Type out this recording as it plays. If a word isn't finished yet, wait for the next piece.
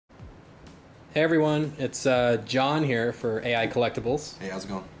Hey everyone, it's John here for AI Collectibles. Hey, how's it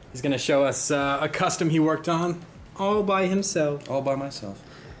going? He's going to show us a custom he worked on all by himself. All by myself.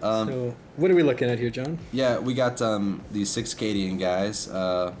 So, what are we looking at here, John? Yeah, we got these 6 Acadian guys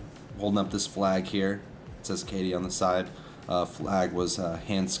holding up this flag here. It says Katie on the side. Flag was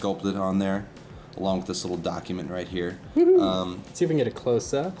hand sculpted on there, along with this little document right here. Let's see if we can get a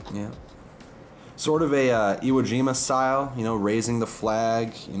close up. Yeah. Sort of a Iwo Jima style, you know, raising the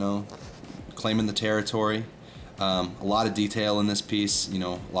flag, you know, claiming the territory. A lot of detail in this piece, you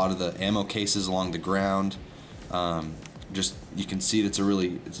know, a lot of the ammo cases along the ground. Just, you can see it's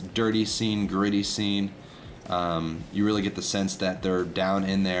a dirty scene, gritty scene. You really get the sense that they're down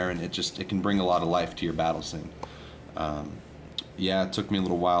in there, and it can bring a lot of life to your battle scene. Yeah, it took me a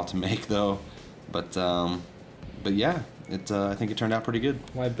little while to make though, but yeah, I think it turned out pretty good.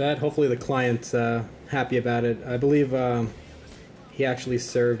 Well, I bet. Hopefully the client's happy about it. I believe he actually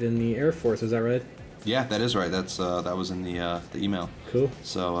served in the Air Force. Is that right? Yeah, that is right. That was in the email. Cool.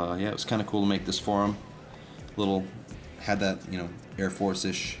 So yeah, it was kind of cool to make this for him. Had that, you know, Air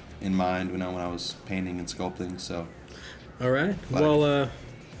Force-ish in mind when I was painting and sculpting. So. All right. Well,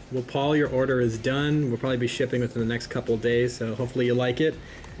 Paul, your order is done. We'll probably be shipping within the next couple of days. So hopefully you like it,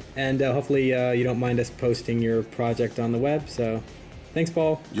 and hopefully you don't mind us posting your project on the web. So, thanks,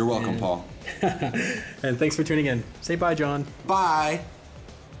 Paul. You're welcome, Paul. And thanks for tuning in. Say bye, John. Bye.